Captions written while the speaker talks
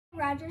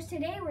Rogers.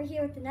 Today we're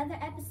here with another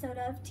episode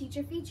of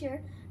Teacher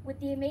Feature with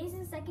the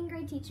amazing second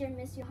grade teacher,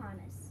 Miss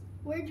Yohannes.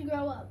 Where'd you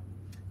grow up?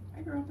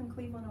 I grew up in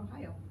Cleveland,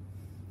 Ohio.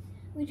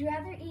 Would you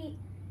rather eat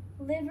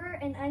liver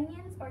and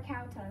onions or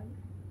cow tongue?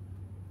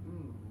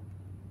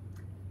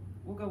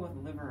 We'll go with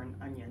liver and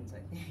onions,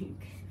 I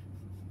think.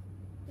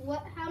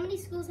 How many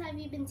schools have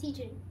you been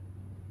teaching?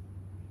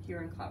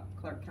 Here in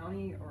Clark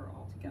County or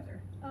all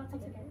together? All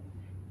together.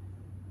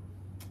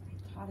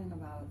 I taught in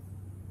about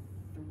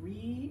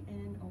 3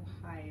 in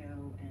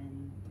Ohio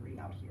and 3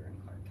 out here in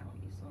Clark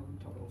County, so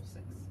a total of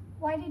 6.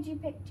 Why did you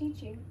pick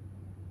teaching?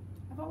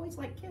 I've always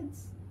liked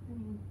kids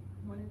and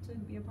wanted to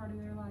be a part of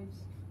their lives.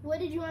 What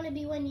did you want to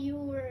be when you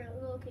were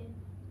a little kid?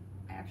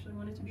 I actually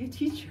wanted to be a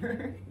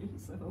teacher,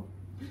 so.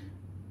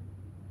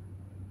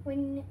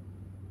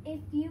 If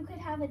you could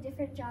have a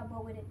different job,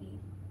 what would it be?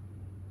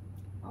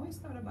 I always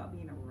thought about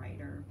being a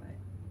writer, but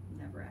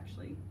never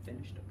actually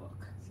finished a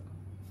book.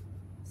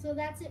 So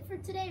that's it for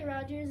today,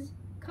 Rogers.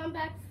 Come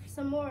back for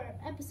some more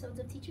episodes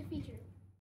of Teacher Feature.